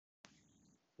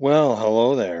Well,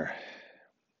 hello there.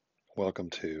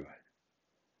 Welcome to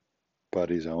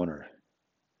Buddy's Owner,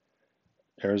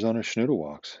 Arizona Schnoodle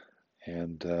Walks.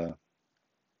 And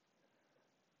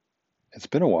it's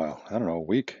been a while. I don't know, a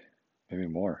week, maybe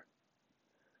more.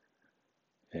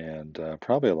 And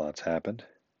probably a lot's happened.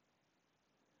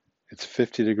 It's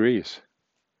 50 degrees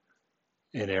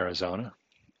in Arizona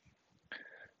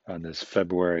on this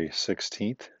February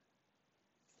 16th,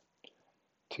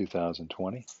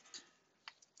 2020.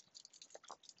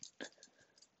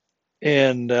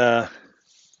 And yeah,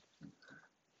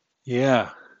 yeah,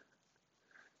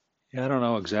 I don't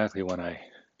know exactly when I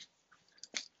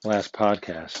last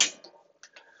podcast.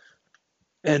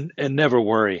 And never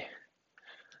worry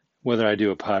whether I do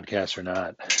a podcast or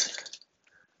not.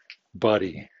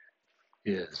 Buddy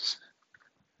is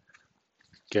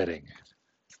getting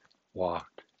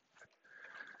walked.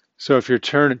 So if you're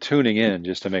tuning in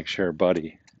just to make sure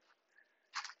Buddy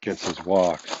gets his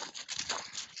walk,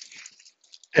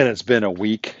 and it's been a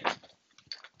week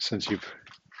since you've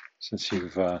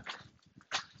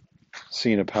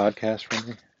seen a podcast from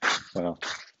me, well,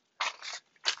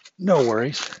 no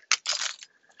worries.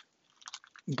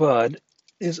 Bud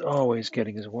is always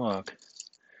getting his walk,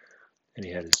 and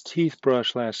he had his teeth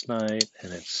brushed last night,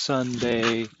 and it's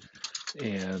Sunday,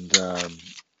 and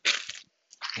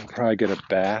we'll probably get a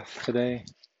bath today.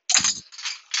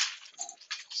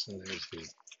 So there's the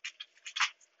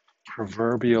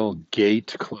proverbial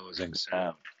gate closing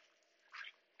sound.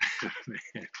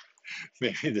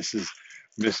 Maybe this is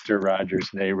Mr.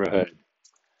 Rogers' Neighborhood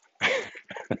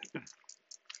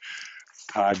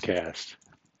podcast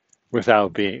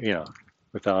without being,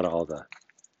 without all the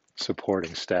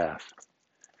supporting staff.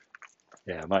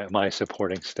 Yeah, my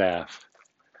supporting staff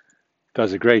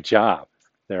does a great job.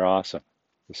 They're awesome,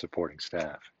 the supporting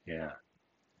staff. Yeah,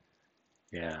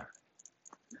 yeah.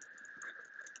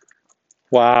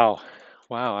 Wow.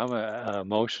 Wow, I'm an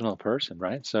emotional person,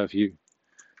 right? So if you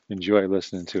enjoy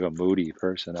listening to a moody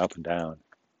person up and down,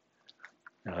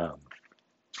 um,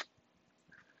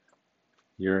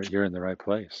 you're in the right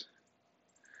place.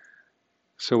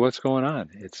 So what's going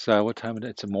on? It's what time?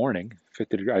 It's a morning.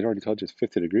 50 degrees. I already told you it's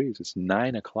 50 degrees. It's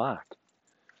 9 o'clock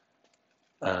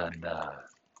on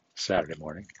Saturday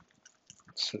morning,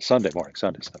 Sunday morning,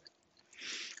 Sunday.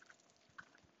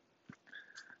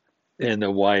 And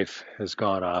the wife has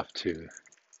gone off to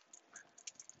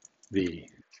the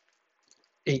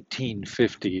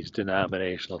 1850s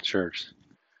denominational church,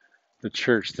 the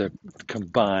church that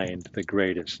combined the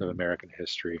greatest of American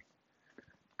history,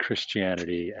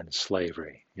 Christianity and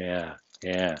slavery. Yeah,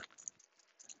 yeah,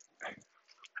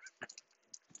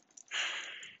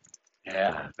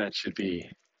 yeah. That should be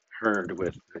heard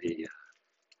with the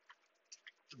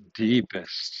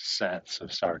deepest sense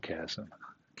of sarcasm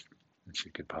that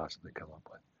you could possibly come up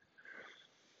with.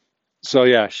 So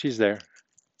yeah, she's there.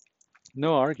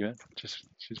 No argument. Just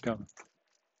she's coming.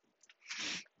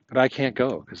 But I can't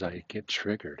go because I get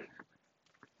triggered.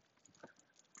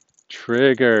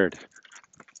 Triggered.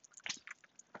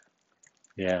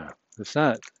 Yeah. It's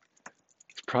not.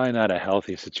 It's probably not a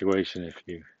healthy situation if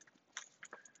you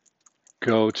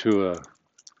go to a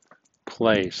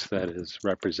place that is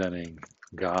representing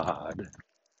God,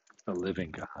 a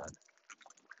living God,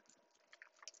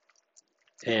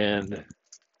 and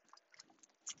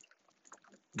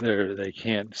they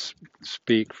can't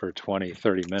speak for 20,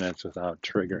 30 minutes without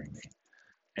triggering me.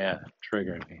 Yeah,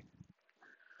 triggering me.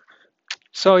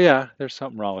 So yeah, there's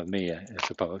something wrong with me, I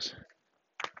suppose.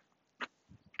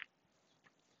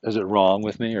 Is it wrong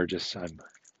with me or just I'm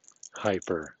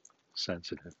hyper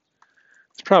sensitive?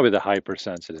 It's probably the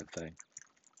hypersensitive thing.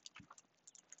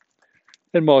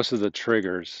 And most of the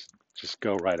triggers just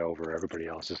go right over everybody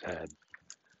else's head.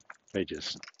 They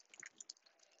just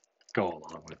go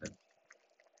along with it.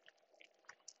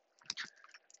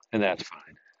 And that's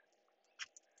fine.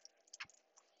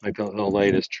 Like the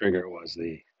latest trigger was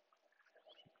the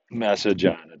message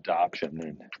on adoption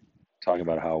and talking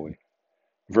about how we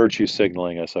virtue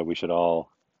signaling us that we should all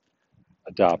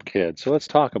adopt kids. So let's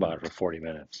talk about it for 40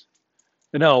 minutes.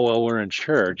 And oh, well, we're in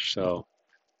church, so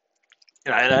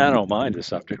I don't mind the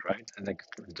subject, right? I think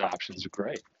adoptions are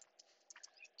great.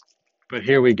 But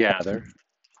here we gather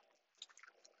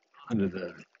under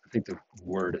I think the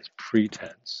word is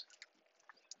pretense,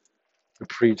 the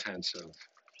pretense of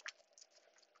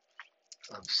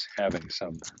having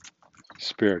some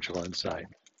spiritual insight.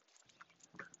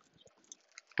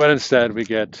 But instead, we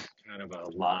get kind of a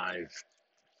live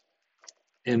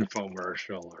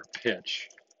infomercial or pitch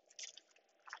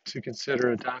to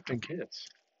consider adopting kids.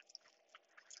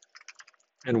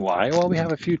 And why? Well, we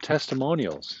have a few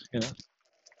testimonials,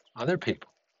 other people.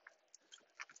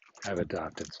 I've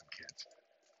adopted some kids.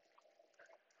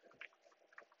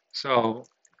 So,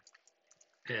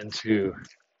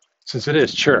 since it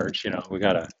is church, we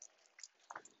gotta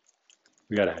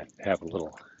have a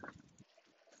little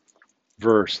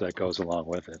verse that goes along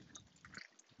with it.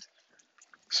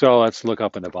 So let's look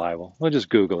up in the Bible. We'll just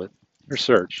Google it or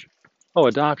search. Oh,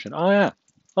 adoption. Oh yeah.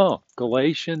 Oh,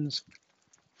 Galatians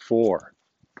 4.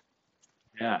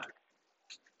 Yeah.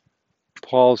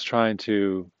 Paul's trying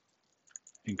to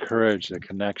encourage the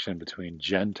connection between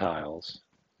Gentiles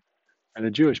and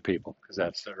the Jewish people, because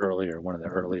that's one of the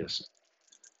earliest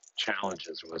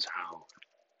challenges was how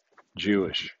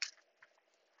Jewish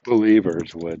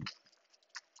believers would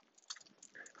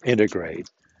integrate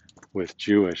with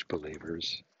Jewish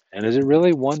believers. And is it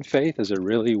really one faith? Is it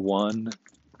really one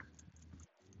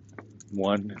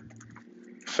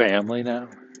family now?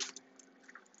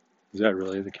 Is that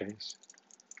really the case?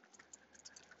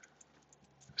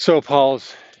 So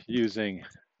Paul's using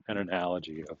an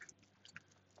analogy of,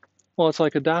 well, it's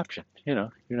like adoption. You're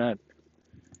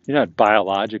not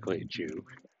biologically a Jew,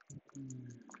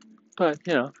 but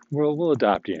we'll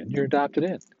adopt you in. You're adopted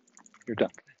in. You're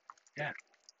adopted in. Yeah.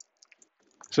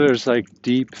 So there's like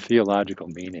deep theological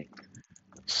meaning,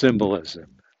 symbolism.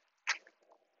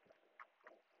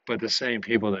 But the same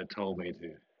people that told me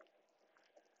that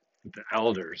the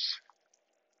elders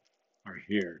are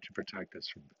here to protect us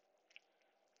from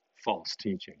false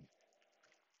teaching,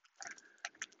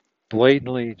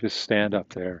 blatantly just stand up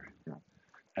there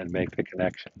and make the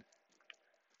connection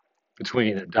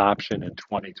between adoption and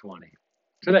 2020,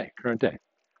 today, current day.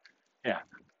 Yeah,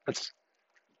 let's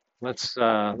let's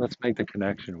make the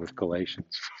connection with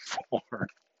Galatians 4.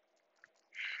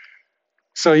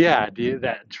 So yeah,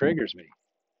 that triggers me.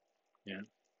 Yeah,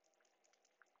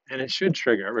 and it should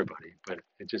trigger everybody, but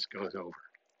it just goes over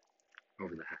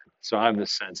the head. So I'm the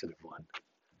sensitive one,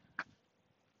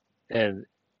 and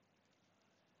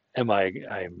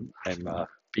I'm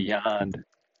beyond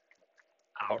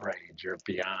outrage or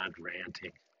beyond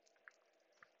ranting.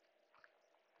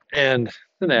 And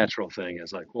the natural thing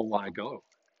is like, well, why go?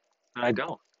 And I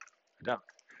don't.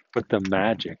 But the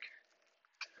magic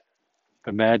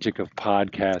of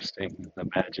podcasting, the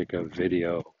magic of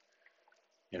video,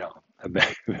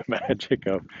 the magic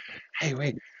of, hey,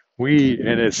 wait,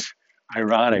 and it's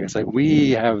ironic. It's like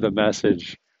we have the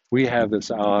message, we have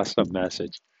this awesome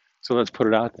message, so let's put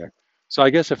it out there. So I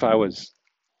guess if I was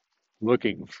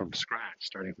starting from scratch,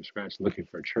 looking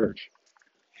for a church,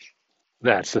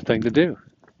 that's the thing to do.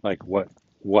 Like what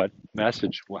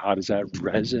message? How does that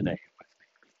resonate?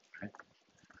 Right?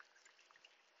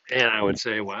 And I would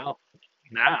say, well,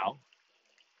 now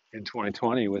in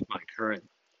 2020, with my current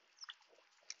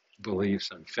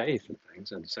beliefs and faith and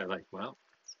things, and say like, well,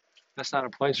 that's not a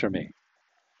place for me.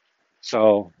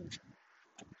 So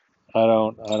I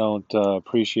don't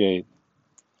appreciate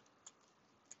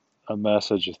a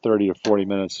message, a 30 to 40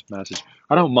 minutes message.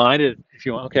 I don't mind it if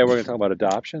you want. Okay, we're going to talk about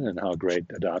adoption and how great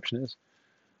adoption is,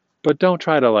 but don't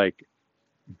try to like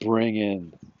bring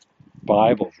in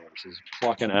Bible verses,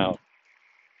 plucking out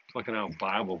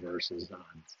Bible verses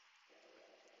on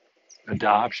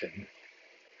adoption.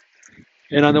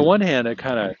 And on the one hand, it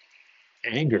kind of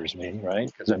angers me, right?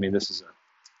 Because I mean, this is a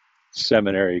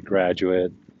seminary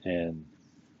graduate and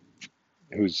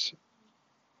who's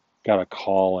got a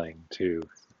calling to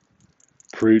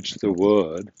preach the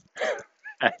word,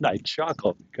 and I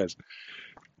chuckle because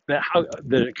that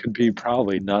it could be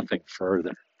probably nothing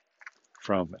further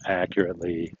from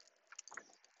accurately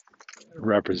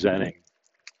representing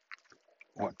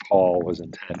what Paul was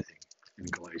intending in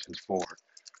Galatians 4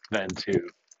 than to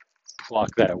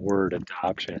pluck that word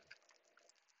adoption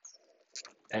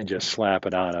and just slap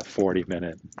it on a 30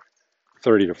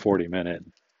 to 40 minute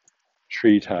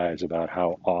treatise about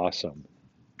how awesome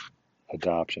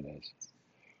adoption is.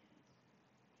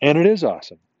 And it is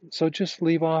awesome. So just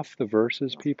leave off the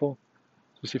verses, people.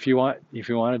 Just if you want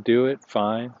to do it,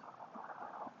 fine.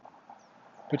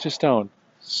 But just don't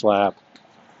slap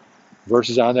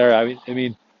verses on there. I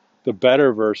mean, the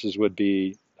better verses would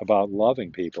be about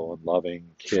loving people and loving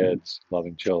kids,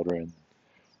 loving children.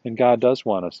 And God does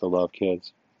want us to love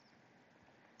kids.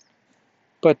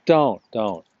 But don't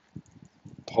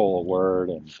pull a word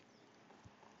and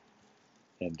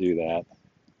do that.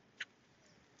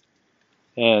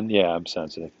 And yeah, I'm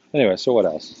sensitive. Anyway, so what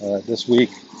else? This week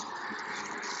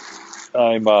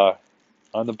I'm on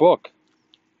the book.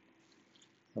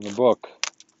 On the book,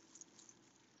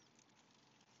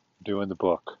 doing the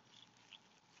book.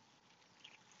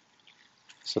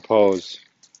 Suppose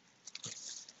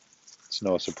it's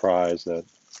no surprise that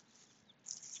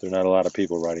there are not a lot of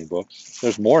people writing books.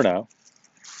 There's more now.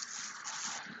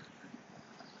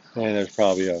 And there's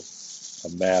probably a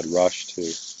mad rush to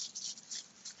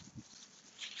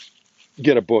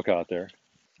get a book out there.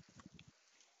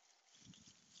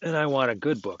 And I want a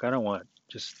good book. I don't want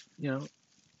just, and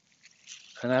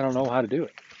I don't know how to do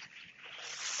it.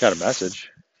 Got a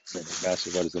message. Maybe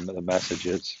message. What is the message?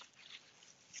 Is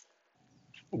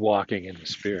walking in the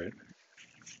spirit.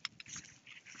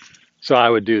 So I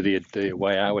would do the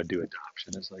way I would do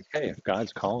adoption is like, hey, if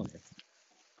God's calling you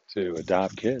to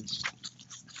adopt kids,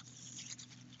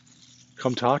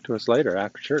 come talk to us later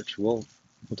after church. We'll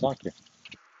talk to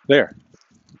you.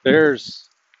 There's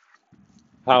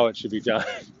how it should be done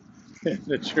in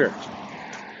the church.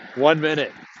 1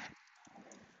 minute,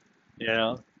 you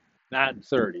know, not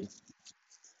 30.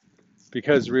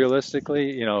 Because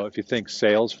realistically, if you think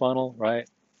sales funnel, right?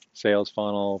 Sales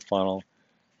funnel,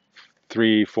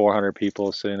 400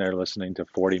 people sitting there listening to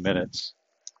 40 minutes,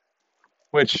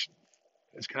 which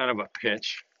is kind of a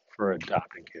pitch for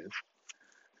adopting kids.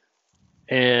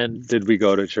 And did we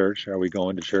go to church? Are we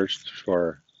going to church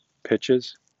for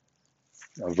pitches,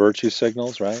 virtue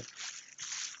signals, right?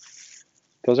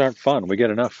 Those aren't fun. We get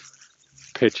enough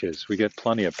pitches. We get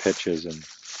plenty of pitches and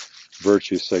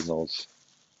virtue signals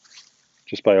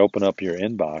just by opening up your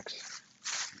inbox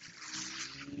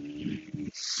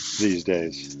these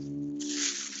days.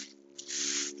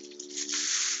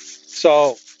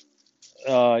 So,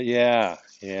 yeah,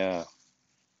 that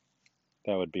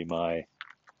would be my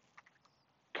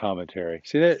commentary.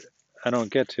 See that I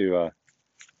don't get to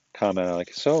comment on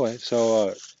like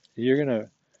you're gonna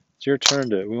it's your turn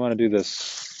to we want to do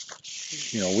this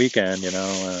weekend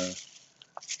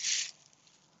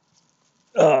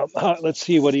let's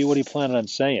see what do you plan on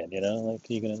saying like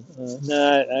you gonna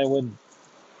nah I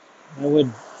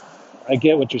would I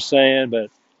get what you're saying but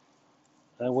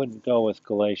I wouldn't go with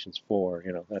Galatians 4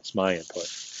 that's my input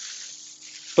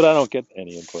but I don't get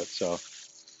any input so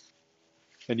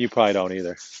and you probably don't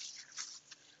either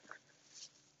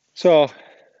so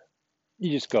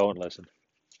you just go and listen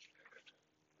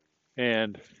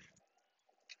and I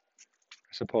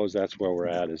suppose that's where we're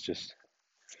at is just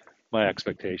my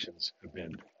expectations have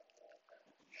been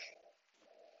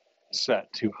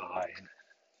set too high.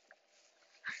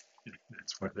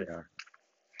 That's where they are.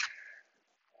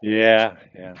 Yeah,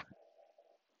 yeah.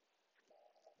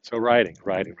 So writing.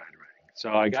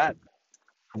 So I got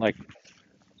like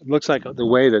it looks like the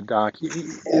way the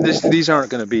these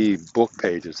aren't going to be book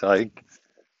pages. I think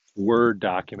Word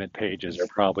document pages are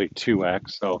probably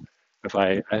 2x. So if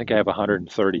I think I have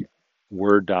 130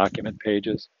 Word document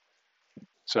pages.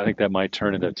 So I think that might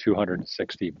turn into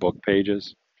 260 book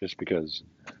pages just because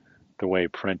the way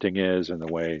printing is and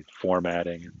the way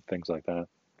formatting and things like that.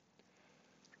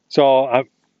 So I'm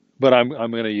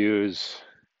going to use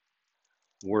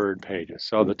Word pages.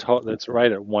 So the total that's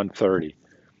right at 130.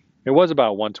 It was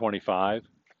about 125,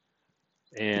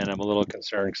 and I'm a little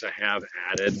concerned because I have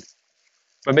added,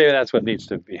 but maybe that's what needs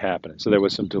to be happening. So there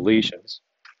was some deletions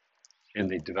in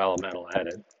the developmental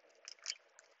edit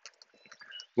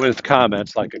with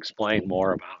comments like explain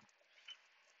more about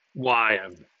why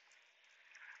I'm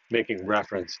making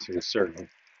reference to certain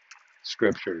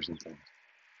scriptures and things.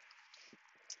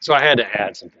 So I had to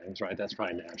add some things, right? That's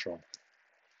probably natural.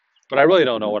 But I really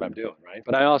don't know what I'm doing, right?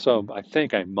 But I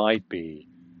think I might be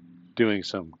doing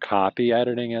some copy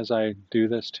editing as I do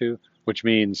this too, which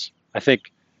means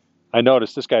I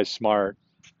noticed this guy's smart.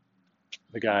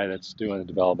 The guy that's doing the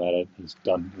development edit,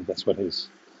 that's what his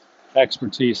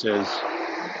expertise is.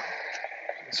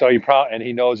 So and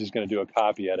he knows he's going to do a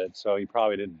copy edit, so he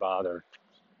probably didn't bother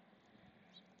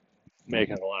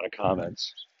making a lot of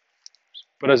comments.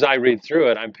 But as I read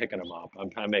through it, I'm picking them up.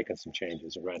 I'm making some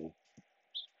changes already,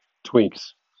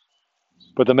 tweaks.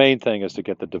 But the main thing is to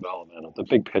get the developmental, the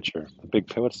big picture,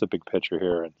 what's the big picture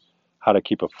here, and how to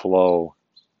keep a flow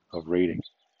of reading.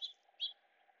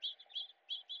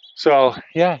 So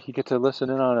yeah, you get to listen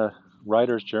in on a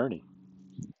writer's journey.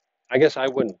 I guess I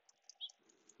wouldn't,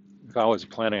 if I was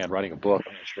planning on writing a book,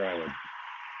 I'm not sure I would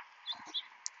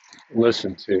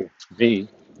listen to me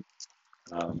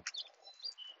um,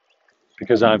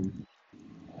 because I'm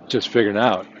just figuring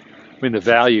out. I mean, the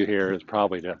value here is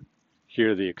probably to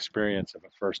hear the experience of a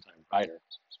first-time writer.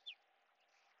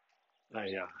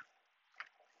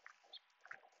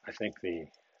 I think the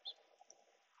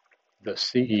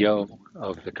CEO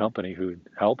of the company who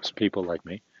helps people like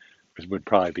me would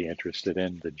probably be interested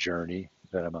in the journey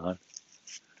that I'm on.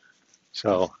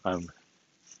 So I'm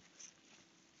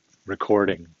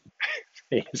recording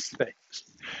these things.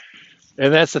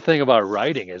 And that's the thing about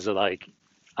writing is that, like,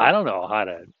 I don't know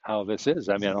how this is.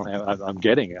 I mean, I don't have,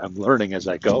 I'm learning as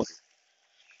I go.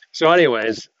 So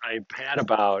anyways, I had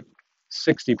about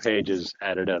 60 pages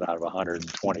edited out of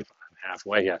 125,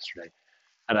 halfway yesterday,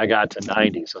 and I got to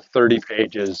 90, so 30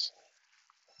 pages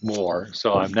more.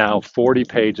 So I'm now 40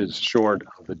 pages short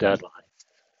of the deadline.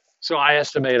 So I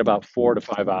estimate about 4 to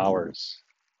 5 hours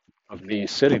of me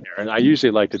sitting there. And I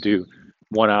usually like to do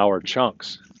 1 hour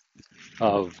chunks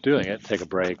of doing it, take a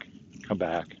break, come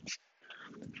back.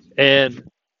 And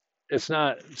it's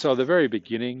not, so the very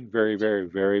beginning, very, very,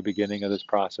 very beginning of this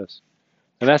process,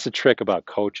 and that's the trick about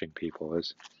coaching people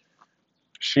is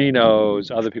she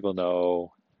knows, other people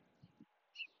know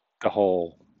the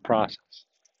whole process.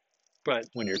 But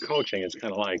when you're coaching, it's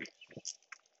kind of like,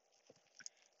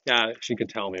 yeah, she could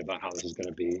tell me about how this is going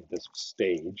to be, this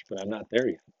stage, but I'm not there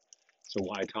yet. So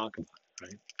why talk about it,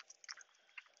 right?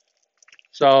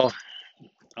 So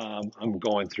I'm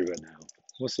going through it now.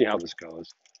 We'll see how this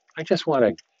goes. I just want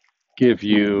to give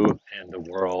you and the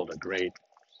world a great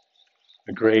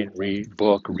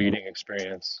book reading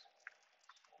experience,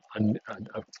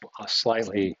 a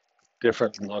slightly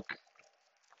different look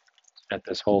at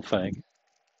this whole thing,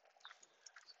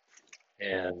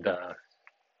 and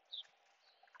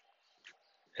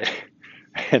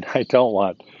and I don't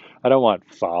want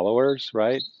followers,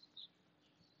 right?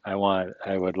 I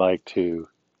would like to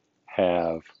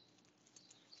have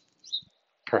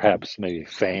perhaps maybe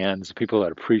fans, people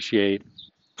that appreciate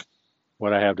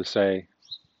what I have to say,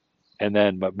 and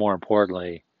then, but more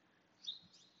importantly,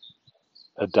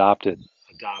 adopt it,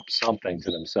 adopt something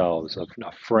to themselves, a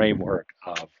framework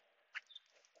of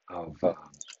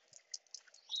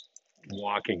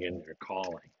walking in their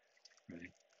calling,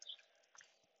 right?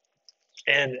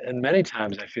 And many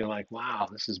times I feel like, wow,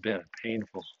 this has been a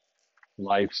painful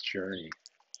life's journey,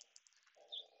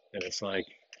 and it's like,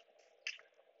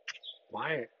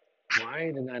 why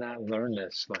why did I not learn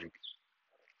this like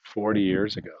 40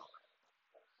 years ago?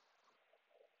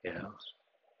 You know,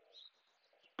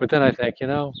 but then I think,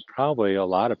 probably a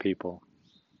lot of people,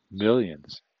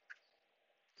 millions,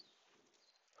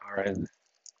 are in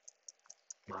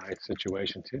my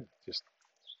situation too, just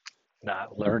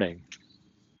not learning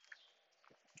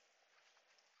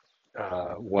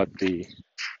what the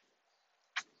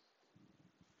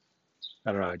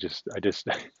I don't know. I just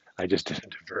did a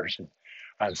diversion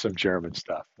on some German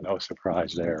stuff. No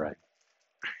surprise there, right?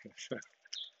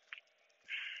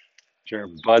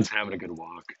 German Bud's having a good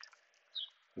walk.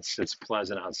 It's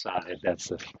pleasant outside. That's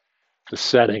the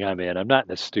setting I'm in. I'm not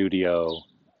in a studio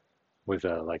with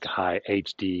a like high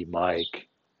HD mic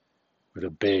with a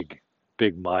big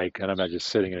mic, and I'm not just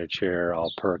sitting in a chair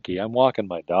all perky. I'm walking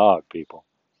my dog, people.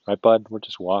 Right, Bud? We're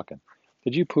just walking.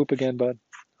 Did you poop again, Bud?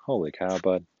 Holy cow,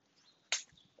 Bud.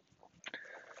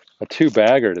 A two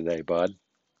bagger today, Bud.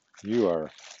 You are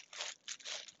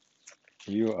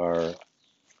you are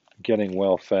getting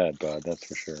well fed, Bud, that's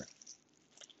for sure.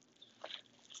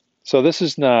 So this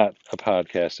is not a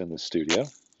podcast in the studio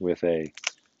with a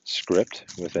script,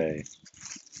 with a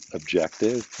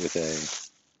objective, with a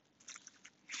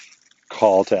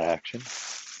call to action.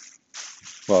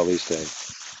 Well, at least a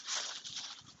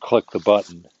click the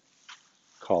button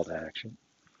call to action.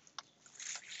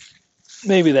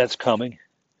 Maybe that's coming.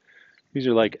 These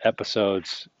are like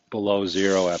episodes below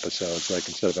zero episodes, like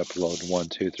instead of episode one,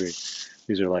 two, three.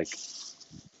 These are like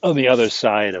on the other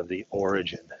side of the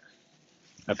origin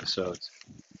episodes.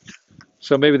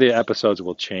 So maybe the episodes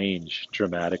will change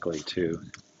dramatically to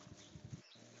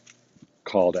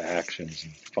call to actions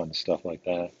and fun stuff like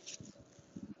that.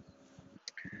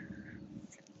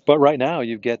 But right now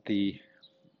you get the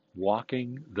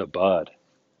walking the bud,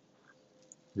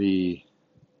 the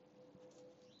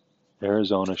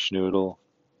Arizona schnoodle,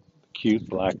 cute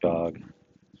black dog,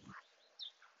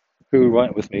 who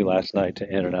went with me last night to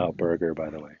In-N-Out Burger, by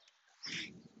the way.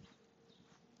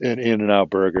 And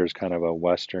In-N-Out Burger is kind of a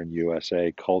Western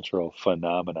USA cultural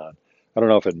phenomenon. I don't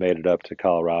know if it made it up to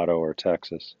Colorado or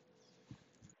Texas,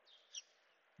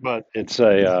 but it's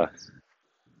a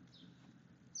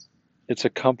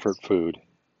comfort food,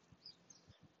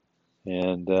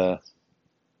 and the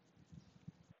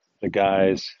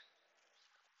guys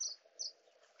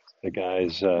the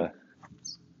guys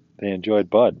they enjoyed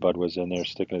Bud. Bud was in there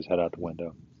sticking his head out the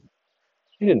window.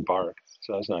 He didn't bark,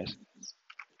 so that was nice.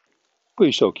 But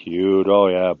he's so cute. Oh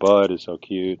yeah, Bud is so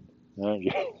cute.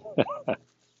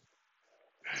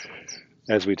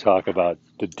 As we talk about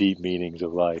the deep meanings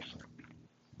of life,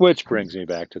 which brings me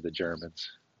back to the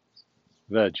Germans.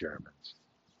 The Germans.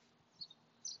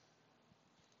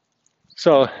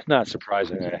 So, not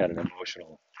surprising, I had an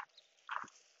emotional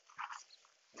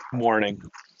morning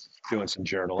doing some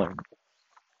journaling.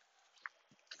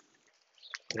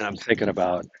 And I'm thinking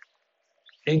about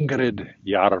Ingrid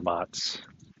Jarmatz,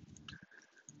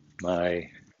 my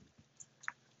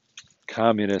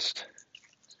communist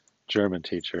German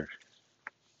teacher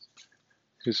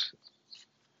who's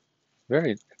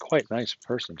quite nice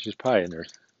person. She's probably in her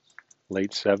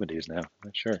late 70s now, I'm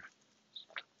not sure.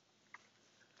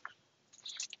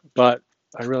 But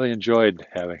I really enjoyed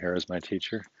having her as my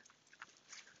teacher.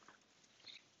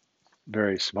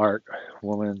 Very smart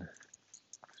woman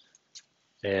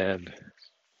and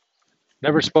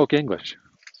never spoke English.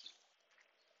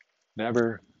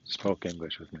 Never spoke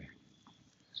English with me,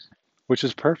 which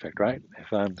is perfect, right?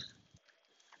 If I'm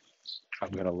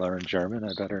going to learn German,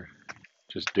 I better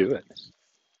just do it.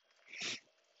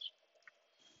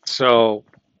 So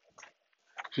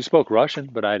she spoke Russian,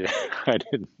 but I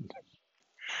didn't,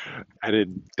 I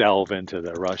didn't delve into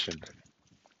the Russian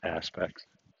aspects.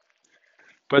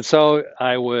 But so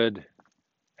I would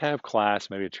have class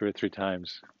maybe 2 or 3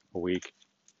 times a week,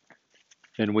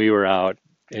 and we were out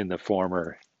in the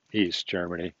former East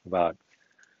Germany, about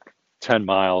 10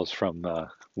 miles from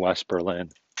West Berlin,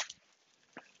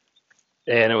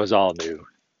 and it was all new.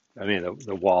 I mean,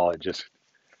 the wall had just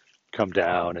come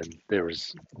down, and there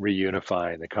was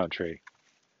reunifying the country.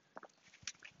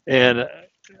 And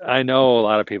I know a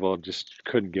lot of people just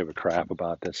couldn't give a crap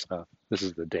about this stuff. This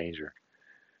is the danger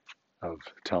of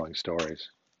telling stories.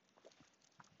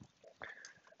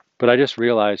 But I just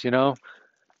realized, that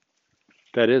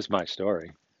is my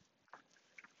story.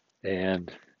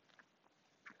 And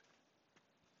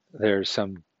there's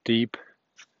some deep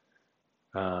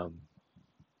um,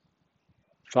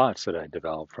 thoughts that I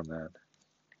developed from that.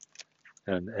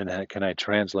 And can I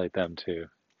translate them to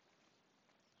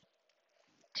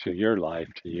your life,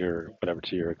 to your whatever,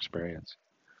 to your experience?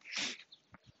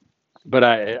 But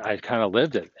I kind of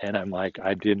lived it, and I'm like,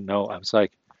 I didn't know. I was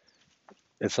like,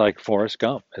 it's like Forrest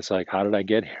Gump. It's like, how did I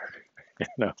get here? You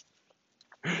know.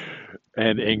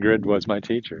 And Ingrid was my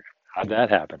teacher. How'd that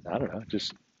happen? I don't know.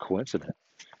 Just coincidence.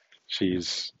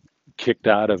 She's kicked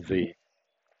out of the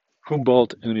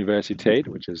Humboldt Universität,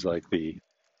 which is like the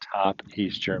top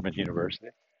East German university.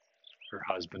 Her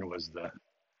husband was the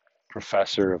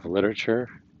professor of literature,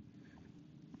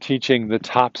 teaching the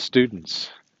top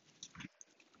students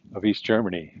of East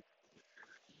Germany,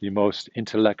 the most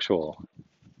intellectual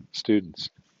students.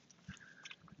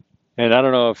 And I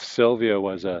don't know if Sylvia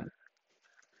was a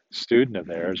student of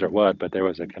theirs or what, but there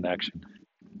was a connection.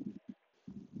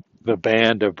 The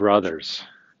band of brothers,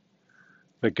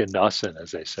 the Genossen,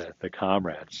 as they said, the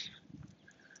comrades.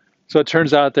 So it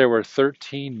turns out there were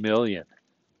 13 million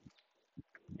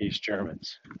East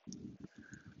Germans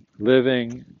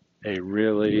living a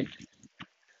really,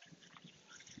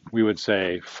 we would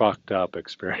say, fucked up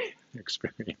experience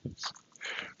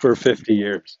for 50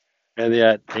 years. And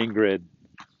yet Ingrid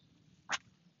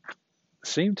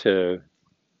seemed to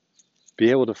be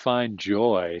able to find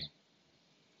joy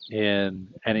in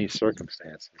any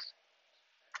circumstances.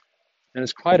 And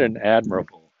it's quite an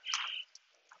admirable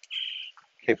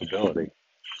capability.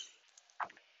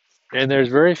 And there's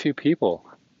very few people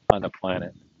on the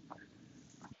planet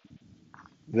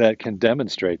that can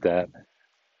demonstrate that.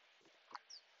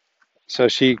 So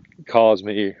she calls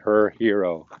me her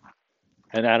hero.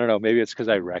 And I don't know, maybe it's because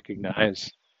I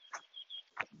recognize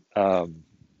um,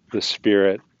 the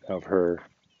spirit of her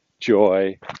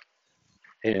joy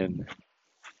in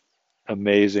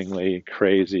amazingly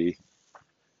crazy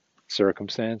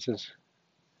circumstances.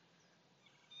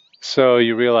 So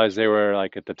you realize they were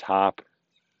like at the top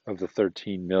of the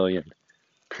 13 million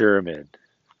pyramid,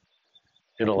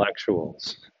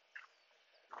 intellectuals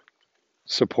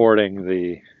supporting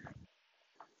the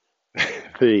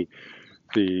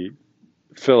the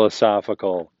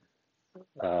philosophical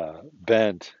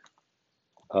bent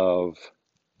of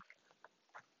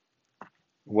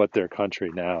what their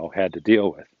country now had to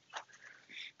deal with.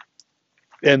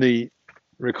 And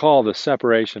recall the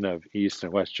separation of East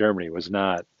and West Germany was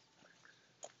not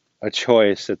a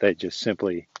choice that they just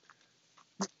simply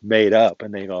made up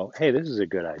and they go, hey, this is a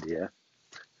good idea.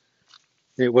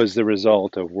 It was the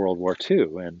result of World War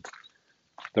II and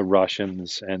the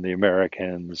Russians and the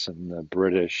Americans and the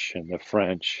British and the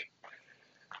French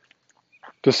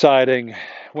deciding,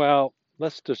 well,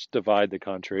 let's just divide the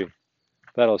country.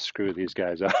 That'll screw these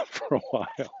guys up for a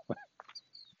while.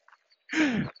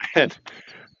 And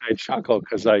I chuckle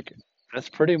because, like, that's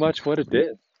pretty much what it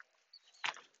did.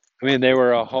 I mean,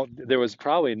 there was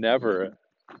probably never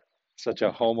such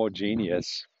a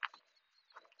homogeneous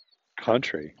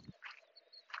country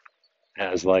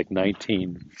as like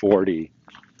 1940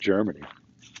 Germany.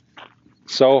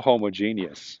 So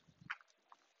homogeneous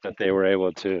that they were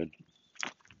able to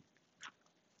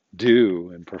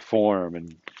do and perform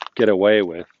and get away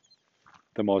with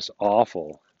the most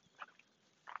awful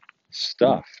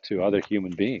stuff to other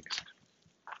human beings.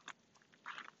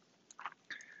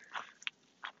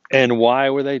 And why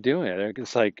were they doing it?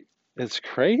 It's like, it's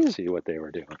crazy what they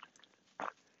were doing.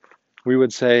 We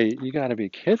would say, you got to be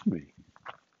kidding me.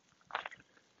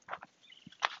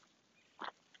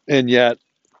 And yet,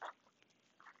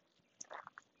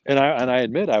 and I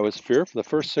admit I was fearful. The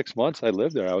first 6 months I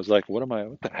lived there, I was like, what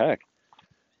the heck?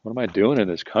 What am I doing in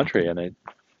this country? And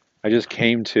I just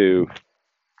came to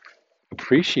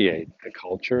appreciate the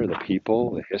culture, the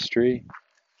people, the history,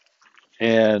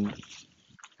 and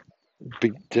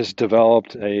just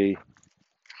developed a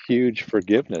huge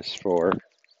forgiveness for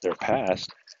their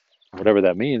past, whatever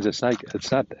that means. It's not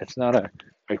a,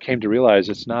 I came to realize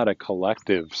it's not a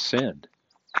collective sin.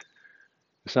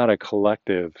 It's not a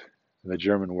collective, the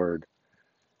German word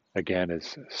again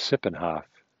is Sippenhaft,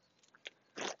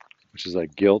 which is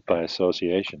like guilt by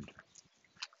association.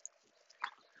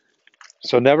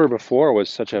 So never before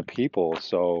was such a people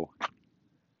so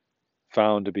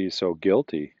found to be so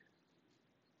guilty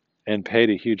and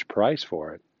paid a huge price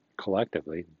for it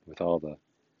collectively with all the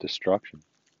destruction.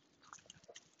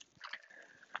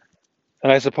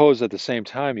 And I suppose at the same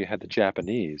time you had the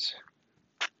Japanese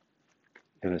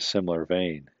in a similar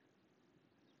vein.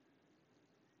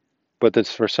 But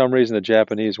that's for some reason the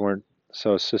Japanese weren't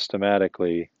so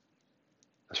systematically,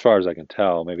 as far as I can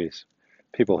tell, maybe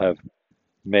people have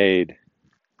made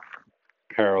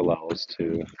parallels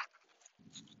to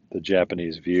the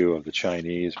Japanese view of the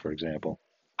Chinese, for example.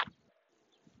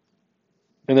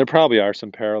 And there probably are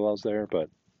some parallels there, but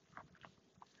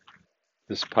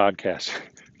this podcast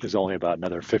is only about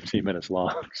another 15 minutes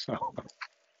long, so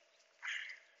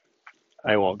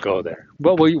I won't go there.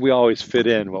 But we always fit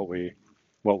in what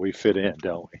we fit in,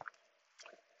 don't we?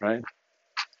 Right?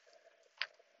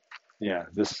 Yeah.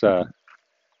 This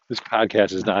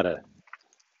podcast is not a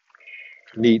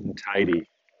neat and tidy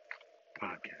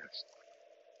podcast.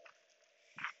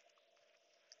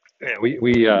 Yeah,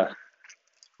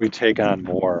 we take on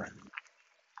more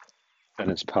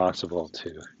than it's possible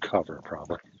to cover,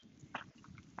 probably.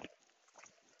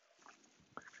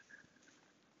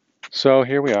 So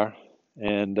here we are,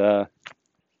 and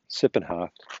Sippenhaft,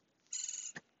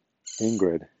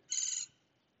 Ingrid,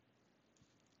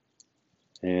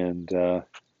 and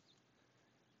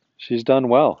she's done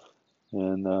well,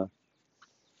 and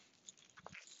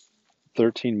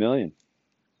 13 million,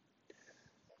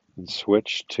 and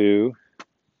switched to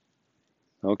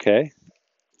okay.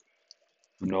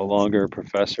 I'm no longer a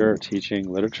professor teaching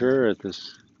literature at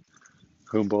this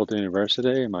Humboldt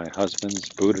University. My husband's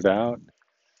booted out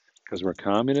because we're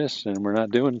communists and we're not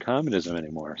doing communism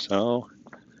anymore. So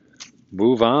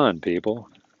move on, people.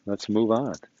 Let's move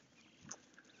on.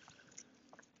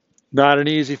 Not an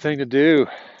easy thing to do.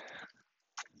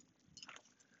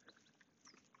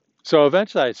 So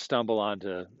eventually I stumble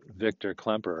onto Victor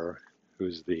Klemperer,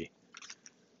 who's the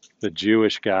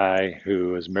Jewish guy who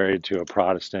was married to a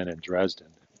Protestant in Dresden.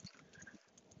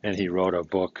 And he wrote a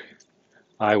book,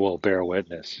 I Will Bear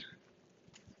Witness.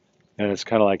 And it's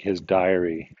kind of like his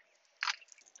diary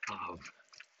of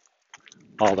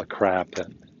all the crap that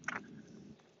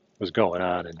was going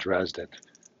on in Dresden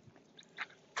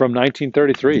from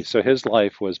 1933. So his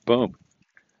life was boom.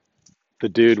 The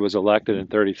dude was elected in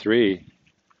 33.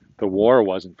 The war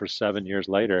wasn't for 7 years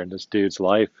later, and this dude's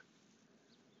life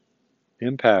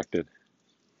impacted,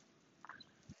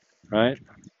 right?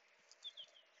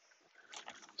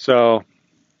 So,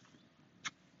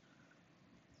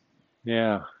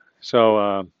 yeah.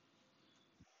 So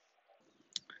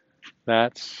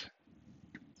that's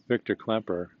Victor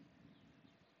Klemperer.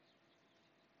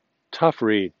 Tough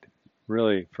read,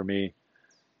 really, for me.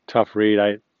 Tough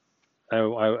read.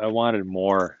 I wanted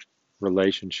more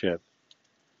relationship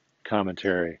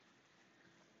commentary,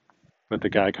 but the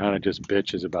guy kind of just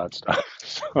bitches about stuff.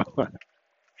 So,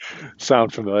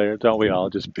 sound familiar? Don't we all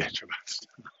just bitch about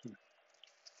stuff?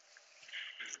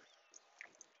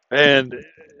 And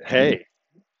hey,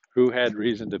 who had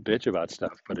reason to bitch about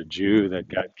stuff but a Jew that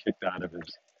got kicked out of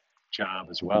his job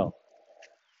as well?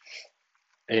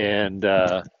 And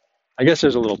I guess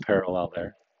there's a little parallel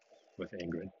there with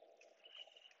Ingrid. Of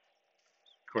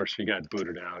course, she got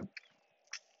booted out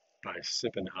by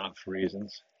Sippenhoff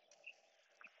reasons.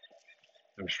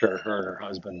 I'm sure her and her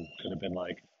husband could have been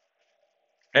like,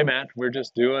 hey man, we're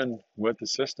just doing what the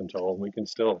system told. We can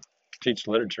still teach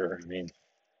literature. I mean,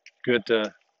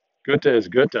 Goethe, Goethe is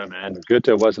Goethe, man.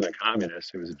 Goethe wasn't a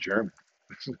communist; he was a German.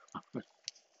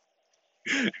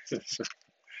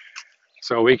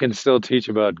 So we can still teach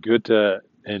about Goethe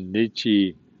and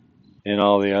Nietzsche and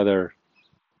all the other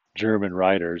German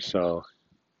writers. So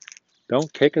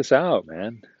don't kick us out,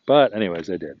 man. But anyways,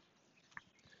 they did.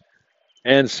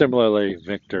 And similarly,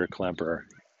 Victor Klemperer.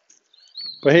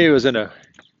 But he was in a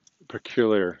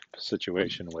peculiar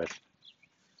situation with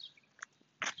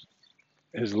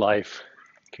his life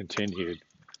continued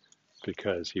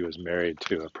because he was married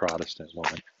to a Protestant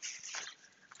woman.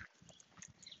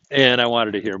 And I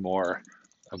wanted to hear more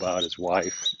about his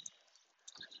wife.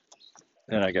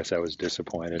 And I guess I was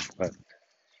disappointed. But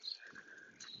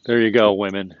there you go,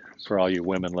 women, for all you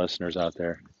women listeners out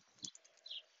there.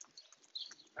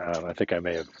 I think I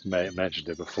may have mentioned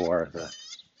it before.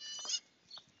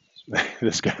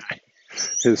 This guy,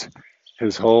 his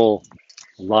his whole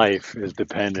life is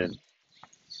dependent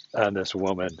on this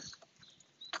woman,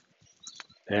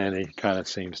 and he kind of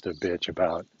seems to bitch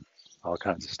about all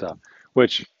kinds of stuff,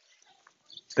 which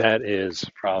that is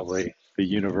probably the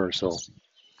universal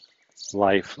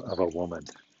life of a woman,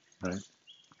 right?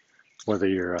 Whether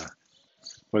you're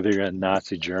in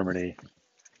Nazi Germany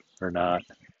or not.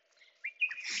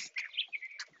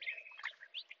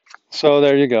 So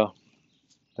there you go.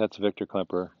 That's Victor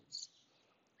Klemperer,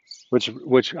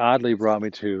 which oddly brought me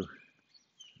to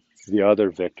the other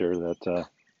Victor that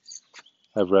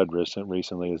I've read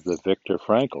recently is the Viktor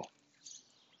Frankl.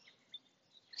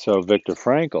 So Viktor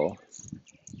Frankl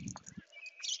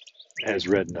has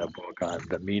written a book on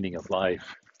the meaning of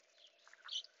life.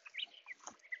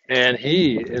 And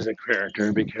he is a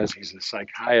character because he's a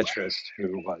psychiatrist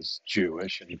who was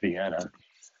Jewish in Vienna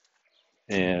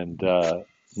and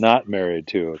not married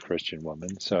to a Christian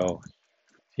woman. So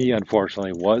he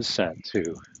unfortunately was sent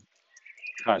to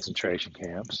concentration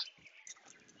camps.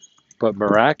 But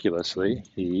miraculously,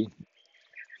 he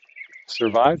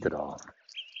survived it all.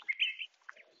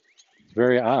 It's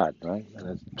very odd, right? And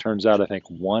it turns out, I think,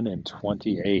 1 in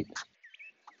 28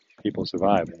 people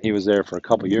survive. And he was there for a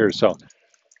couple of years. So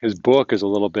his book is a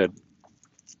little bit,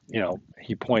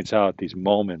 he points out these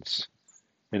moments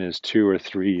in his 2 or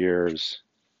 3 years,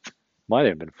 might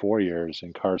have been 4 years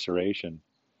incarceration,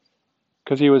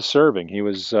 because he was serving. He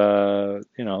was, they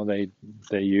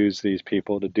use these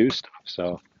people to do stuff.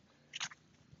 So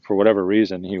for whatever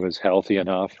reason, he was healthy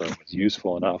enough or was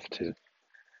useful enough to,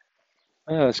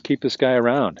 let's keep this guy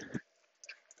around.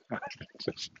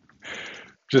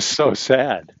 Just so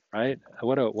sad, right?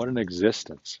 What an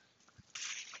existence.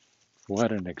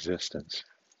 What an existence.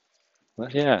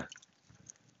 But yeah,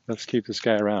 let's keep this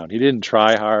guy around. He didn't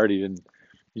try hard. He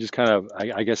just kind of,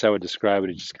 I guess I would describe it,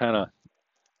 he just kind of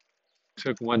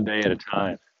took one day at a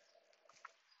time,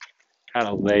 kind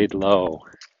of laid low.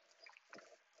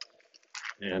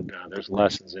 And there's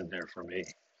lessons in there for me,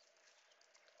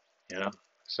 you know?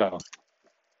 So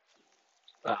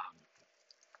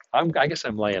um, I guess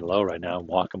I'm laying low right now. I'm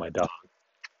walking my dog,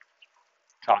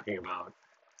 talking about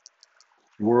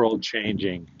world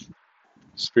changing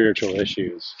spiritual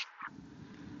issues.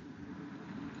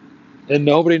 And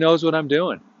nobody knows what I'm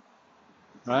doing,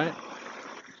 right?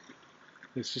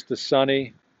 It's just a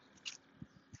sunny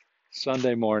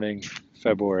Sunday morning,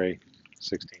 February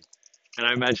 16th. And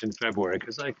I mentioned February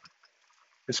because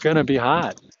it's going to be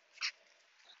hot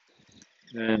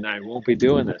and I won't be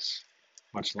doing this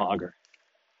much longer.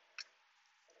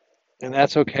 And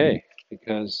that's okay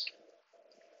because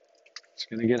it's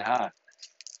going to get hot.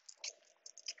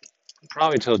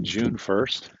 Probably till June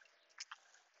 1st.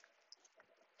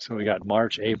 So we got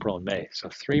March, April, and May. So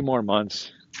 3 more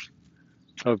months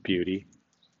of beauty.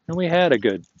 And we had a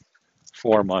good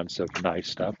 4 months of nice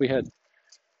stuff. We had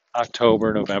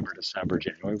October, November, December,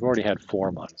 January. We've already had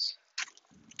 4 months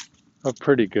of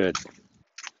pretty good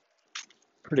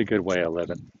way of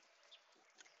living.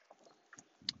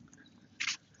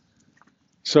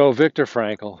 So Viktor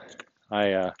Frankl,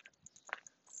 I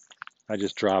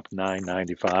just dropped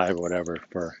 $9.95 or whatever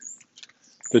for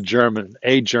a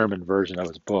German version of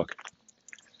his book,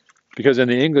 because in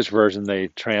the English version they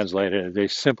translate it, they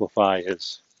simplify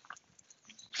his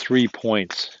 3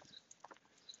 points.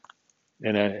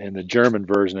 In the German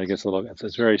version, it gets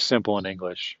it's very simple in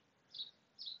English.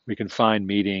 We can find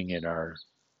meaning in our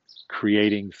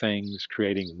creating things,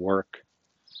 creating work,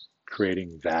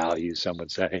 creating value, some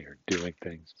would say, or doing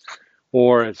things.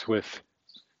 Or it's with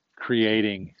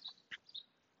creating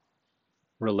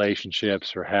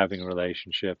relationships or having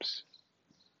relationships.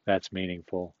 That's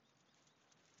meaningful.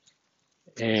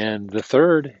 And the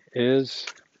third is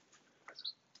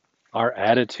our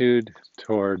attitude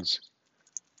towards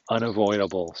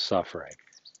unavoidable suffering.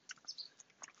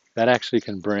 That actually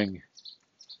can bring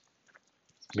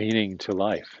meaning to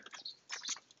life.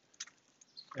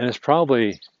 And it's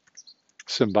probably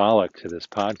symbolic to this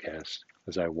podcast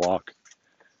as I walk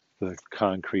the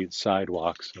concrete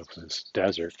sidewalks of this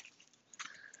desert.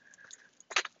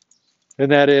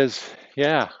 And that is,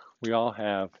 yeah, we all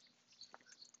have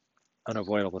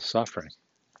unavoidable suffering.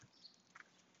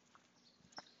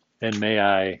 And may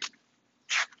I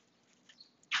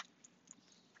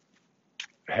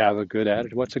have a good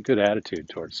attitude? What's a good attitude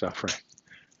towards suffering?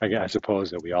 I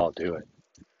suppose that we all do it.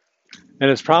 And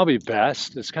it's probably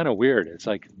best, it's kind of weird. It's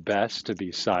like best to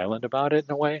be silent about it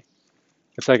in a way.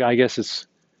 It's like, I guess it's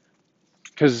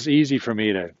because it's easy for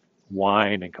me to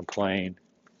whine and complain.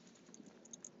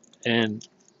 And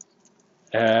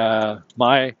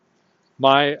my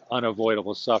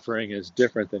unavoidable suffering is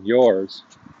different than yours.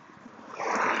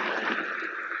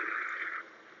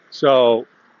 So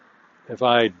if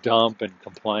I dump and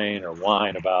complain or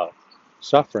whine about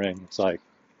suffering, it's like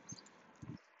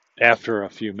after a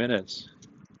few minutes,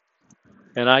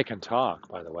 and I can talk,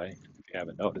 by the way, if you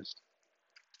haven't noticed,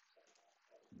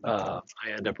 I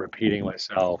end up repeating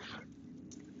myself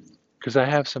because I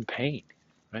have some pain,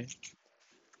 right?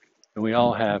 And we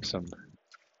all have some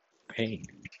pain.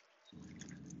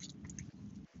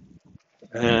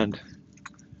 And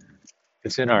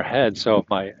it's in our head. So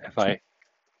if I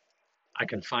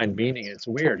can find meaning, it's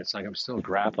weird. It's like I'm still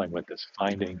grappling with this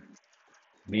finding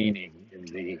meaning in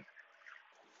the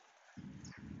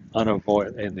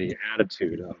in the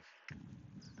attitude of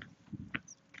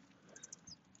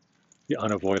the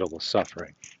unavoidable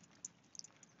suffering.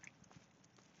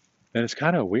 And it's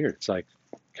kind of weird. It's like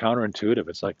counterintuitive.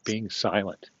 It's like being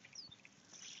silent.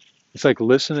 It's like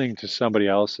listening to somebody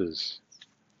else's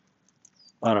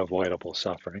unavoidable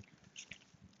suffering.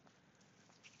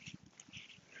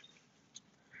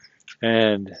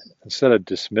 And instead of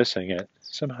dismissing it,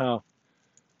 somehow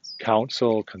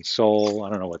counsel, console, I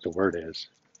don't know what the word is,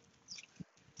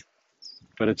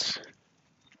 but it's,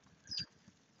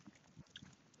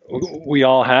 we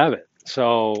all have it.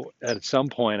 So at some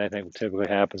point, I think what typically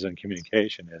happens in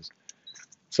communication is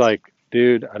it's like,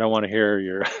 dude, I don't want to hear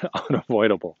your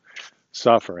unavoidable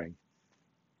suffering.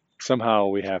 Somehow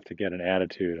we have to get an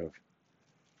attitude of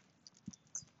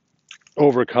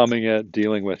overcoming it,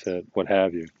 dealing with it, what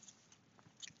have you.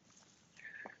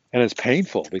 And it's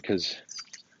painful because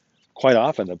quite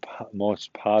often the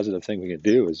most positive thing we can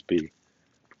do is be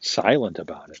silent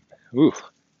about it. Ooh,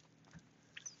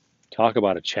 talk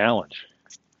about a challenge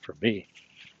for me.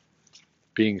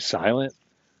 Being silent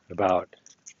about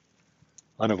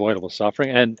unavoidable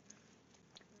suffering. And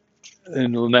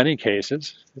in many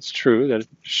cases, it's true that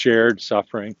shared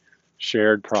suffering,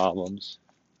 shared problems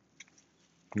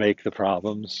make the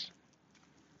problems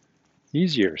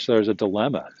easier. So there's a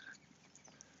dilemma.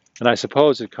 And I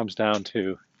suppose it comes down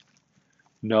to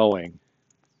knowing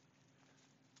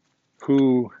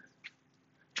who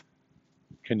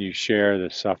can you share the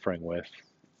suffering with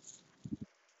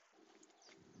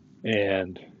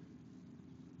and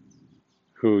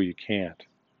who you can't.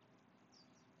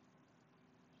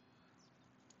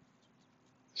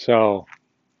 So,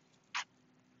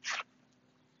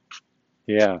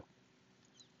 yeah,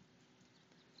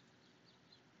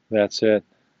 that's it.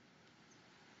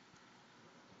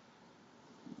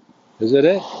 Is it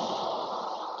it?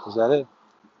 Is that it?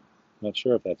 I'm not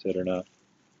sure if that's it or not.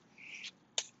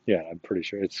 Yeah, I'm pretty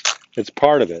sure it's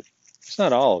part of it. It's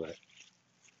not all of it,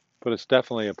 but it's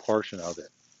definitely a portion of it.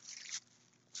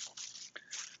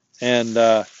 And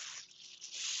I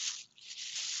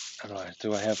don't know,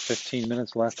 do I have 15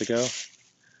 minutes left to go?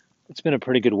 It's been a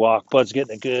pretty good walk. Bud's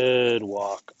getting a good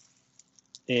walk,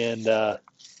 and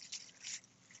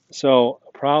so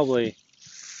probably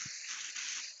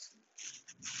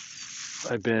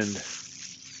I've been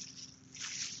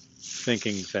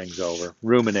thinking things over,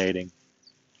 ruminating,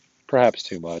 perhaps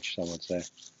too much, some would say.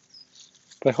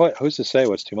 But who's to say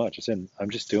what's too much? I'm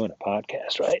just doing a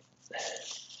podcast, right?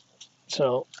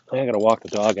 So I got to walk the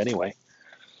dog anyway,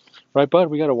 right, Bud?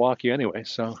 We got to walk you anyway,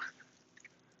 so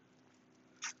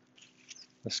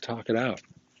let's talk it out.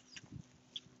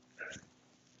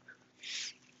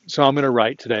 So I'm going to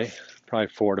write today, probably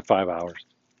 4 to 5 hours.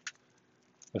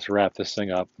 Let's wrap this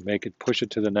thing up, push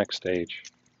it to the next stage.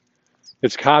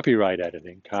 It's copy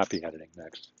editing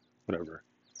next,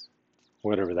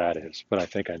 whatever that is. But I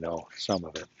think I know some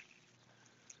of it.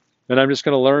 And I'm just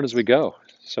going to learn as we go.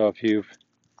 So if you've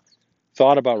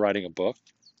thought about writing a book,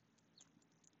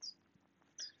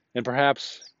 and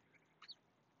perhaps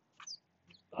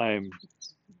I'm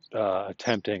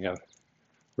attempting a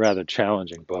rather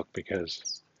challenging book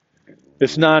because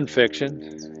it's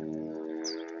nonfiction.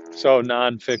 So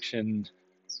nonfiction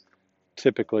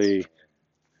typically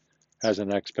has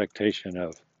an expectation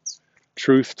of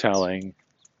truth telling,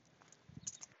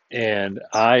 and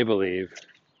I believe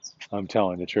I'm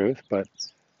telling the truth, but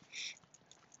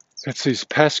it's these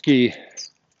pesky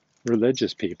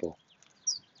religious people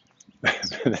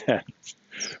that,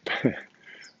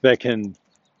 that can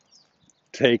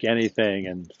take anything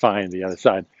and find the other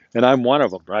side. And I'm one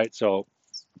of them, right? So,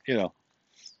 you know,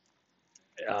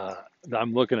 uh,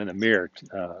 I'm looking in the mirror,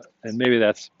 and maybe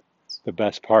that's the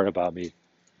best part about me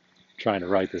trying to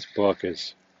write this book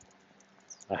is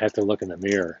I have to look in the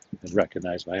mirror and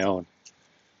recognize my own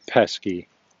pesky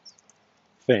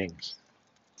things.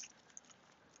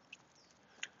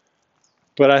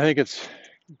 But I think it's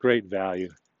great value,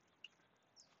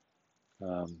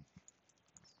 um,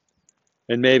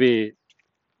 and maybe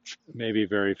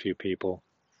very few people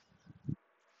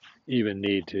even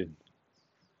need to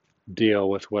deal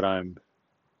with what I'm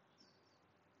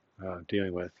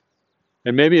dealing with,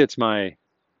 and maybe it's my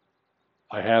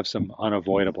I have some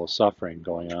unavoidable suffering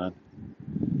going on,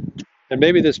 and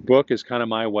maybe this book is kind of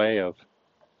my way of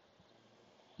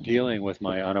dealing with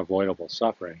my unavoidable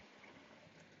suffering.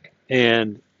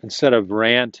 And instead of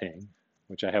ranting,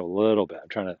 which I have a little bit, I'm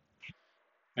trying to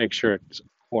make sure it's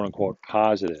quote unquote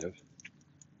positive,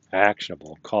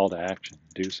 actionable, call to action,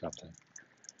 do something.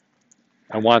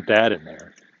 I want that in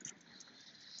there.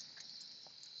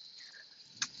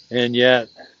 And yet,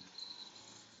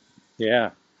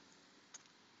 yeah,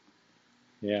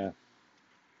 yeah,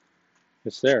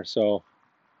 it's there. So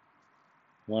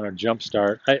I want to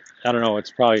jumpstart. I don't know,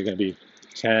 it's probably going to be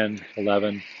 10,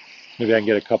 11. Maybe I can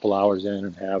get a couple hours in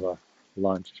and have a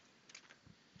lunch.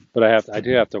 But I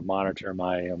do have to monitor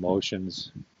my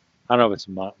emotions. I don't know if it's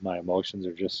my emotions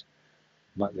or just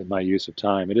my use of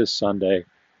time. It is Sunday,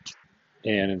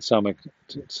 and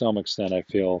to some extent, I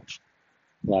feel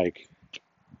like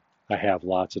I have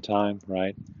lots of time,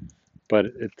 right? But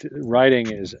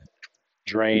writing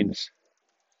drains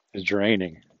is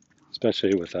draining,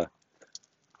 especially with a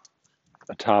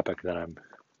topic that I'm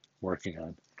working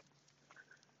on,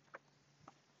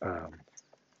 um,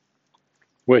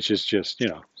 which is just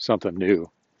something new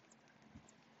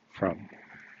from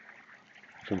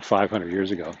 500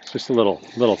 years ago. It's just a little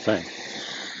thing,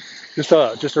 just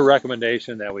a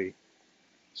recommendation that we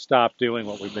stop doing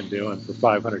what we've been doing for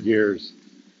 500 years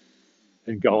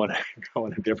and go in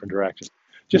a different direction.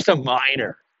 Just a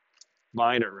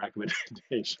minor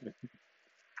recommendation.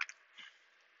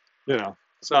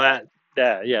 So that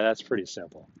yeah, that's pretty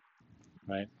simple,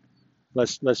 right?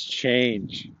 Let's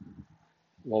change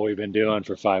what we've been doing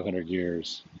for 500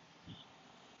 years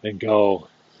and go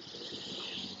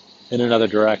in another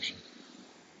direction.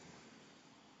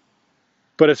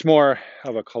 But it's more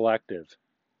of a collective.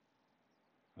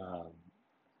 Um,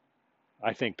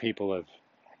 I think people have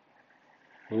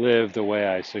lived the way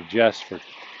I suggest for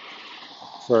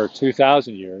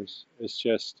 2,000 years. It's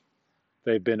just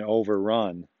they've been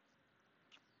overrun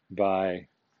by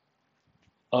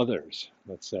others,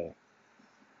 let's say,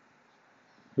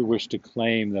 who wish to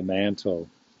claim the mantle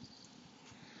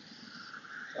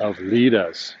of lead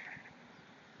us,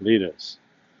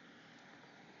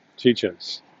 teach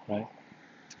us, right?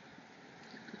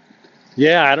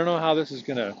 Yeah, I don't know how this is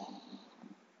going to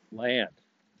land.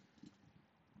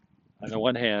 On the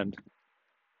one hand,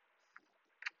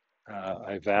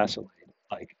 I vacillate,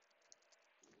 like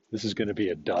this is going to be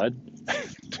a dud,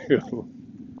 to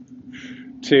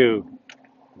to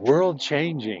world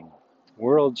changing,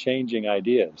 world changing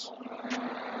ideas.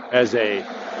 As a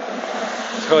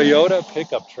Toyota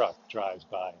pickup truck drives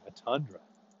by, a Tundra.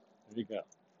 There you go.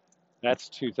 That's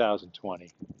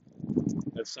 2020.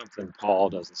 That's something Paul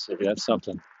doesn't see. That's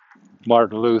something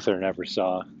Martin Luther never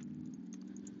saw.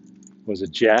 Was a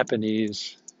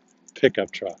Japanese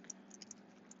pickup truck.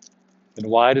 And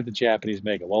why did the Japanese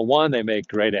make it? Well, one, they make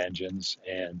great engines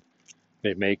and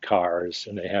they make cars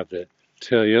and they have the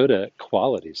Toyota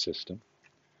quality system,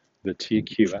 the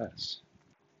TQS.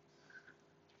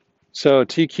 So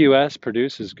TQS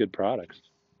produces good products.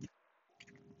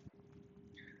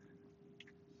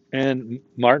 And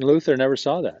Martin Luther never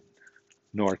saw that,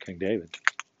 nor King David.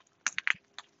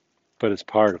 But it's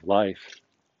part of life.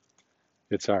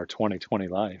 It's our 2020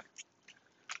 life.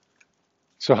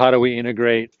 So how do we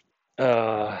integrate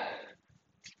uh,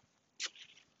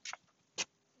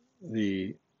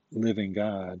 the living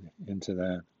God into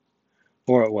that?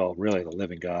 Or, well, really, the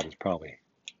living God is probably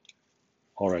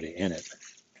already in it.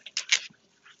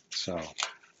 So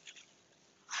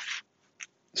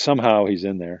somehow he's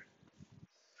in there.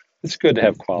 It's good to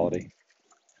have quality,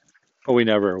 but we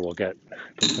never will get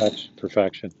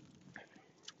perfection.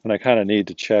 And I kind of need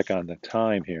to check on the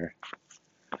time here.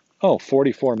 Oh,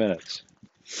 44 minutes.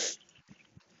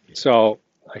 So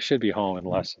I should be home in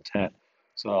less than 10.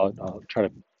 So I'll try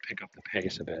to pick up the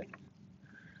pace a bit.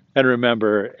 And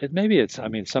remember, I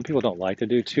mean, some people don't like to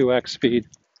do 2x speed,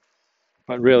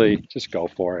 but really just go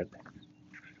for it.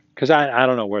 Because I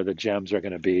don't know where the gems are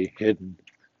going to be hidden.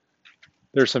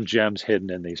 There's some gems hidden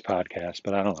in these podcasts,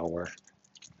 but I don't know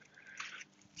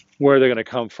where they're going to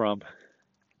come from.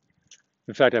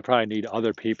 In fact, I probably need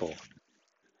other people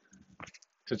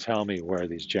to tell me where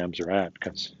these gems are at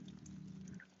because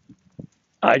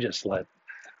I just let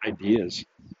ideas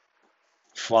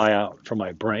fly out from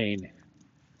my brain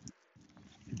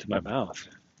into my mouth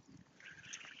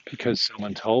because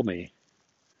someone told me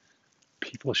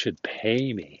people should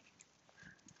pay me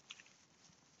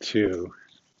to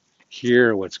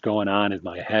hear what's going on in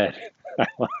my head.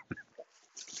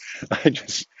 I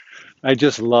just I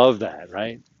just love that,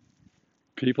 right?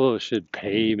 People should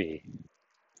pay me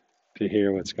to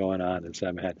hear what's going on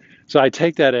inside my head. So I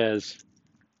take that as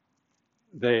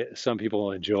some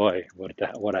people enjoy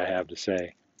what I have to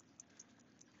say.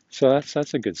 So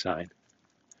that's a good sign.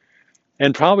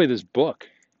 And probably this book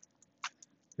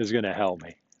is going to help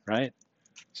me, right?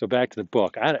 So back to the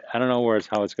book. I don't know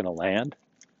how it's going to land,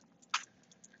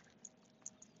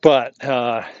 but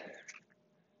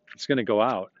it's going to go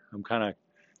out. I'm kind of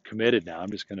committed now.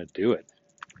 I'm just going to do it.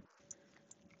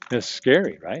 It's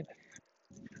scary, right?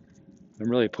 I'm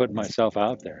really putting myself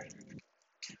out there,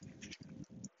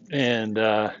 and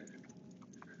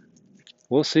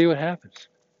we'll see what happens.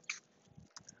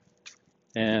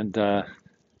 And I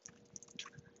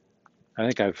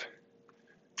think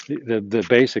the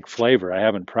basic flavor. I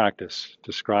haven't practiced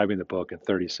describing the book in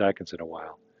 30 seconds in a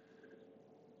while,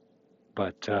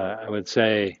 but I would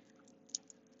say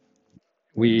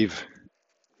we've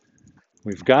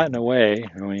we've gotten away.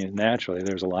 I mean, naturally,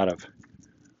 there's a lot of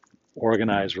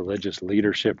organized religious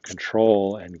leadership,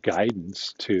 control, and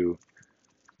guidance to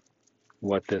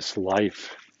what this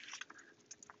life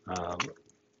uh,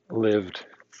 lived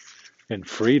in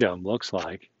freedom looks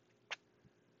like.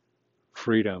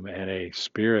 Freedom and a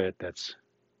spirit that's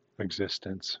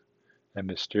existence and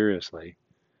mysteriously.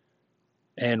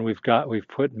 And we've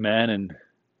put men and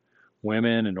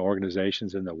women and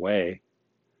organizations in the way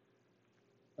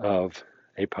of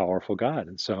a powerful God.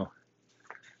 And so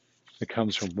it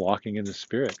comes from walking in the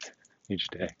spirit each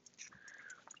day.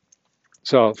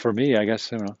 So for me, I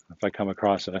guess, if I come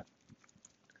across a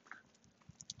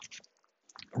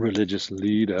religious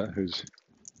leader who's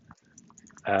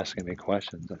asking me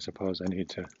questions, I suppose I need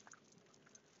to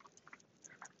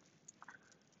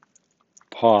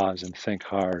pause and think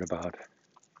hard about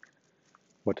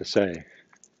what to say.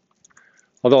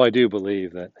 Although I do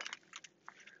believe that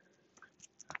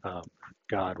um,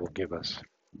 God will give us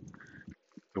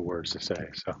the words to say,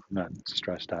 so I'm not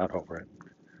stressed out over it.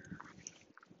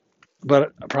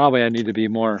 But probably I need to be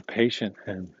more patient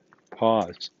and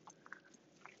pause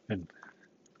and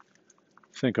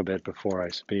think a bit before I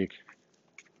speak.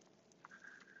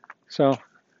 So,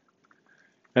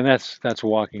 and that's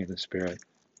walking in the spirit,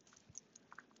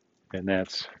 and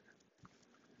that's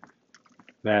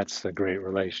the great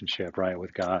relationship, right,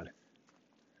 with God.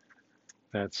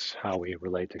 That's how we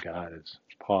relate to God, is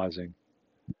pausing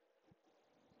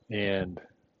and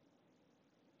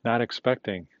not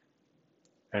expecting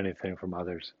anything from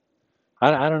others.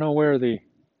 I don't know where the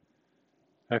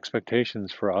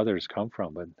expectations for others come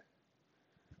from, but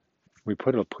we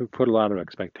put a lot of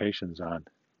expectations on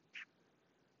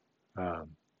um,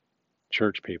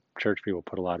 church people. Church people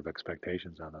put a lot of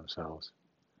expectations on themselves,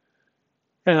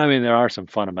 and I mean there are some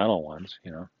fundamental ones,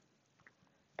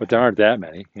 but there aren't that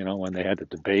many. When they had to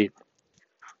debate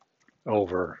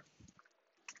over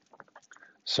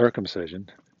circumcision,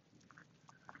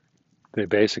 they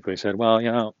basically said, well,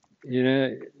 you know,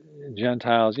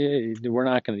 Gentiles, yeah, we're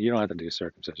not going to, you don't have to do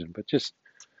circumcision, but just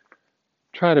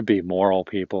try to be moral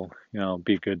people,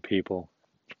 be good people.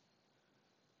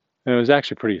 And it was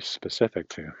actually pretty specific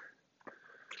to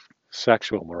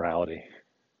sexual morality.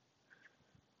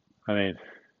 I mean,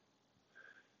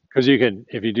 because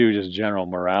if you do just general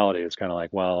morality, it's kind of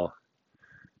like, well,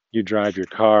 you drive your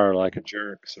car like a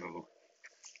jerk, so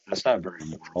that's not very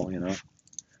moral.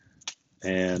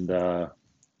 And, but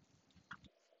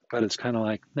it's kind of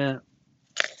like, nah,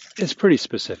 it's pretty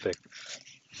specific.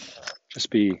 Just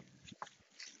be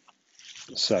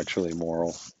sexually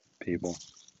moral people,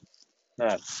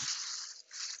 not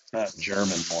not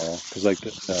German moral, because like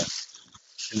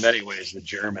in many ways the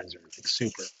Germans are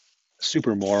like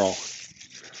super moral.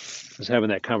 I was having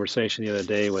that conversation the other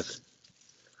day with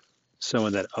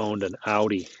someone that owned an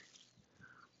Audi,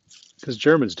 because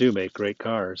Germans do make great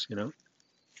cars.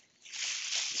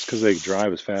 It's because they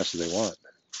drive as fast as they want.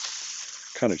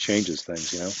 Kind of changes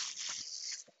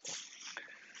things.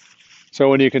 So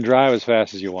when you can drive as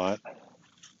fast as you want,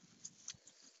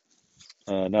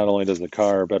 not only does the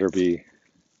car better be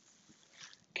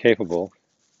capable,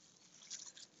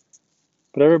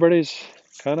 but everybody's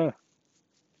kind of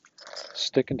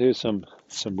sticking to some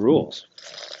rules,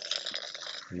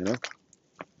 you know.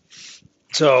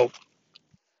 So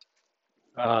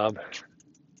um,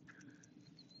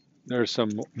 there's some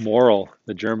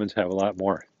the Germans have a lot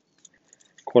more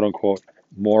quote unquote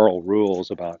moral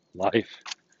rules about life,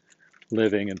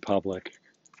 living in public,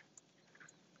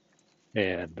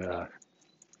 and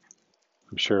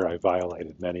I'm sure I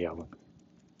violated many of them.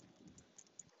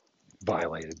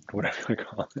 Violated, whatever you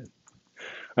call it.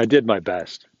 I did my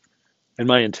best, and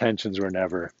my intentions were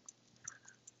never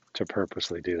to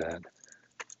purposely do that.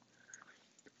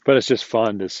 But it's just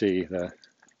fun to see the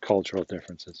cultural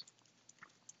differences.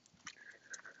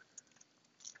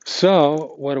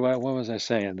 So what was I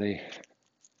saying? We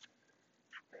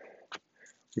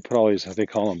put all these, they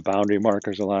call them boundary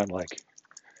markers a lot, like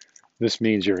this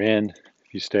means you're in.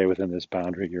 If you stay within this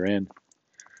boundary, you're in.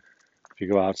 If you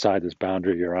go outside this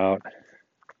boundary, you're out.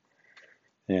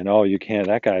 And oh, you can't.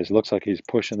 That guy looks like he's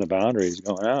pushing the boundary. He's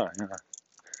going out.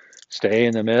 Stay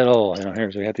in the middle.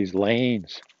 Here's we got these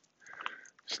lanes.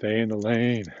 Stay in the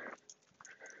lane.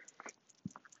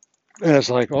 And it's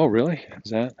like, oh, really?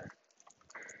 Is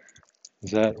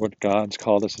that what God's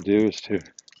called us to do? Is to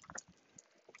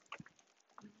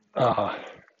uh,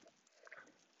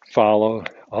 follow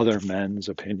other men's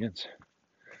opinions?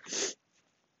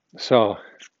 So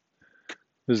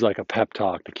this is like a pep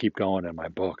talk to keep going in my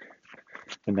book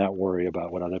and not worry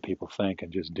about what other people think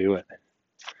and just do it.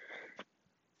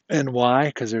 And why?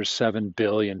 Because there's 7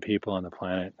 billion people on the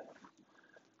planet,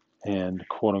 and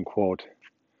quote unquote,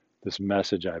 this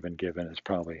message I've been given is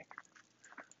probably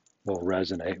will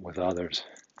resonate with others.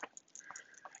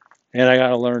 And I got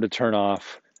to learn to turn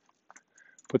off,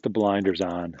 put the blinders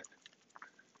on,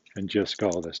 and just go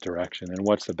this direction. And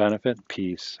what's the benefit?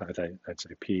 Peace. I'd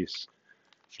say peace,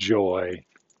 joy,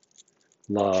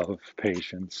 love,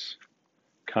 patience,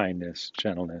 kindness,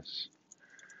 gentleness.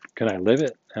 Can I live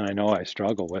it? And I know I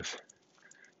struggle with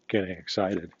getting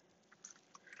excited.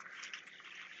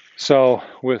 So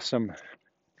with some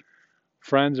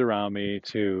friends around me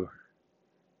to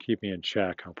keep me in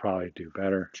check, I'll probably do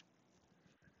better.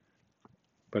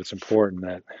 But it's important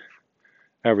that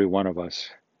every one of us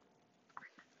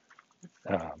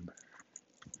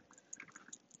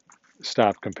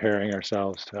stop comparing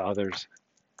ourselves to others.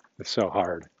 It's so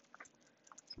hard.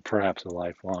 Perhaps a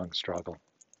lifelong struggle.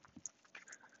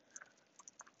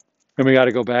 And we got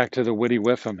to go back to the Witty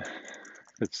Whiffam.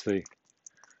 It's the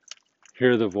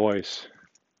hear the voice,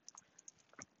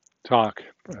 talk.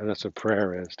 That's what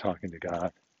prayer is, talking to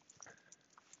God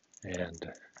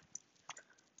and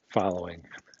following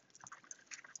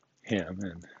Him,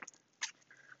 and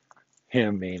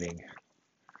Him meaning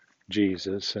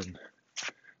Jesus.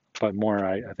 But more,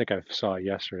 I think I saw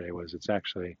yesterday was it's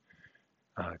actually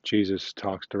Jesus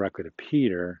talks directly to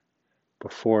Peter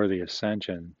before the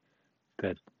ascension,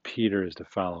 that Peter is to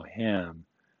follow him.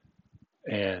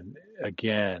 And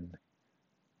again,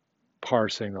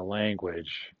 parsing the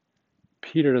language,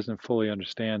 Peter doesn't fully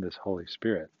understand this Holy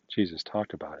Spirit. Jesus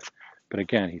talked about it. But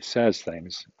again, he says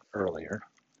things earlier,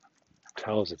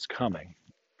 tells it's coming.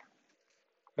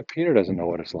 But Peter doesn't know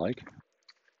what it's like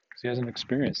because he hasn't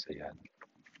experienced it yet.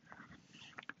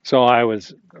 So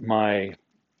my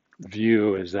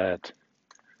view is that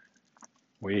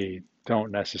we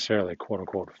don't necessarily, quote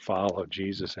unquote, follow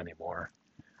Jesus anymore.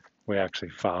 We actually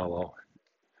follow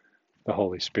the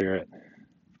Holy Spirit.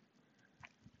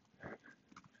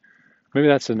 Maybe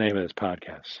that's the name of this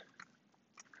podcast.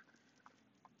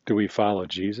 Do we follow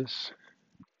Jesus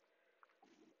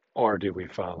or do we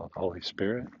follow the Holy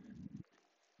Spirit?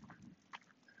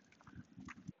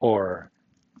 Or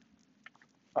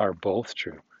are both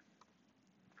true?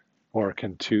 Or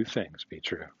can two things be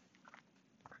true?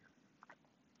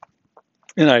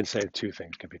 And I'd say two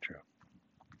things can be true.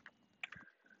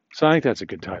 So I think that's a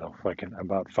good title. I'm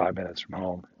about 5 minutes from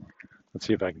home. Let's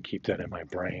see if I can keep that in my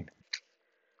brain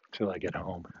till I get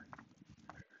home.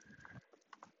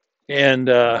 And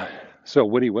so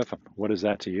Witty Whiffam, what is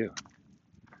that to you?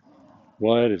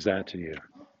 What is that to you?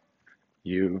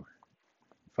 You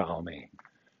follow me.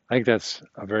 I think that's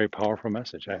a very powerful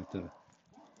message. I have to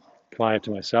apply it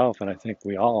to myself, and I think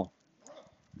we all,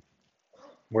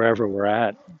 wherever we're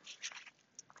at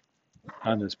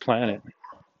on this planet,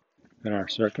 in our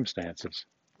circumstances,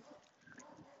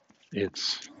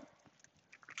 it's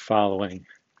following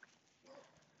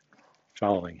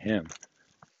Him,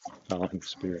 following the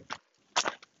Spirit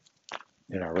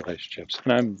in our relationships.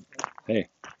 And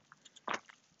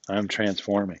I'm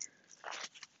transforming.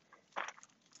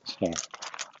 So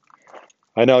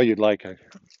I know you'd like a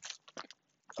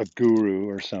guru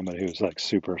or somebody who's like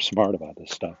super smart about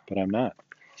this stuff, but I'm not.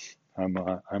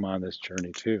 I'm on this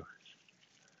journey too.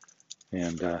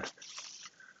 And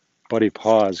Buddy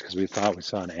paused because we thought we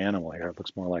saw an animal here. It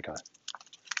looks more like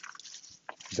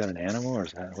is that an animal or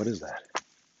what is that?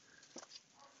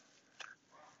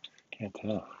 Can't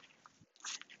tell.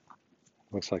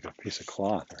 Looks like a piece of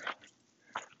cloth or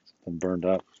something burned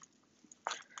up.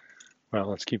 Well,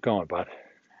 let's keep going, bud.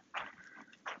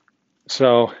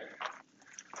 So,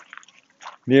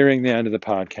 nearing the end of the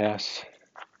podcast,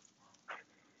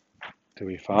 do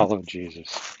we follow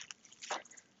Jesus?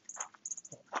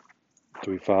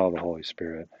 Do we follow the Holy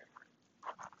Spirit?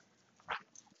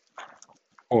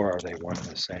 Or are they one and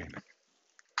the same?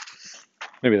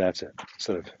 Maybe that's it.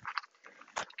 Instead of,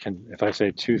 if I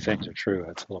say two things are true,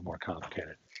 that's a little more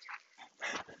complicated.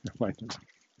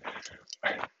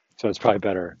 So it's probably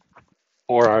better,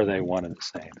 or are they one and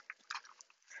the same?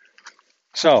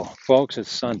 So, folks, it's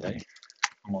Sunday,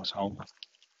 almost home,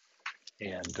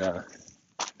 and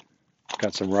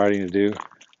got some writing to do.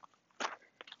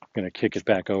 I'm going to kick it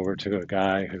back over to a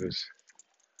guy who's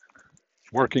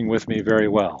working with me very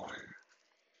well.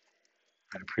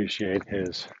 I appreciate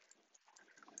his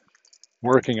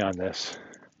working on this,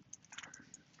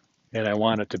 and I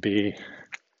want it to be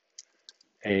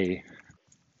a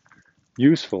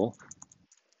useful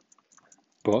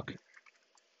book,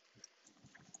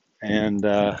 and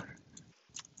I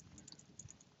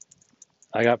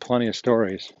got plenty of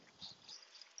stories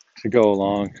to go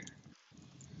along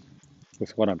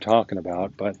with what I'm talking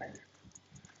about, but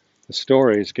the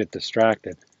stories get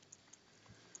distracted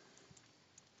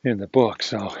in the book,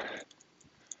 so I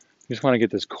just want to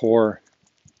get this core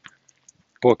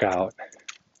book out,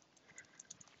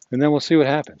 and then we'll see what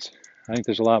happens. I think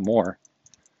there's a lot more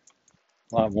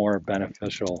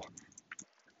beneficial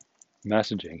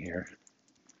messaging here,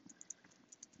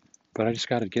 but I just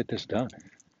got to get this done.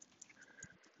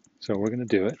 So we're going to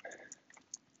do it.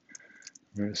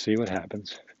 We're going to see what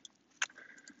happens.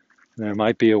 And there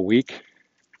might be a week.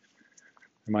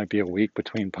 There might be a week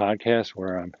between podcasts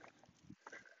where I'm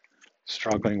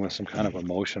struggling with some kind of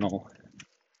emotional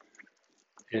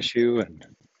issue and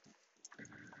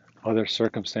other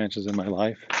circumstances in my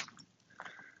life.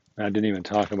 And I didn't even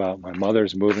talk about my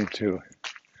mother's moving to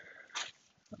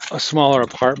a smaller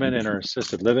apartment in her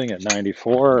assisted living at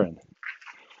 94, and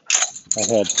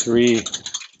I had 3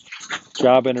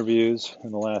 job interviews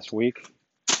in the last week,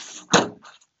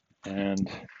 and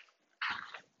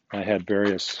I had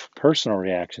various personal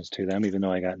reactions to them, even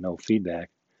though I got no feedback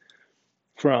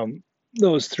from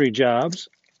those 3 jobs.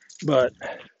 But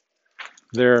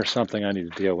they're something I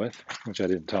need to deal with, which I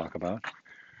didn't talk about.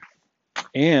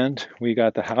 And we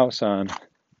got the house on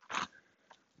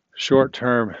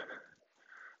short-term,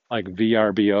 like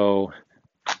VRBO,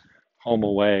 home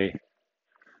away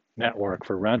network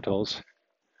for rentals.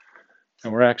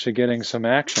 And we're actually getting some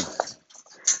action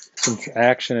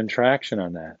and traction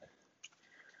on that,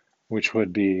 which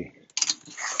would be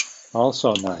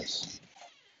also nice.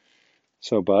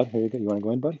 So, bud, here you go. You want to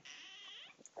go in, bud?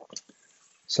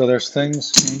 So there's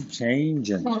things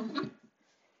changing.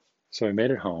 So we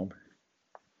made it home,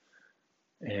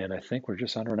 and I think we're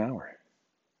just under an hour,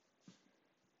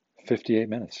 58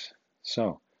 minutes.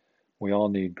 So we all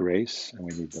need grace, and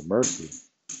we need the mercy.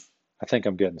 I think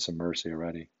I'm getting some mercy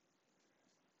already,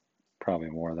 probably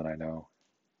more than I know,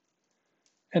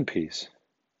 and peace.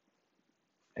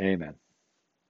 Amen.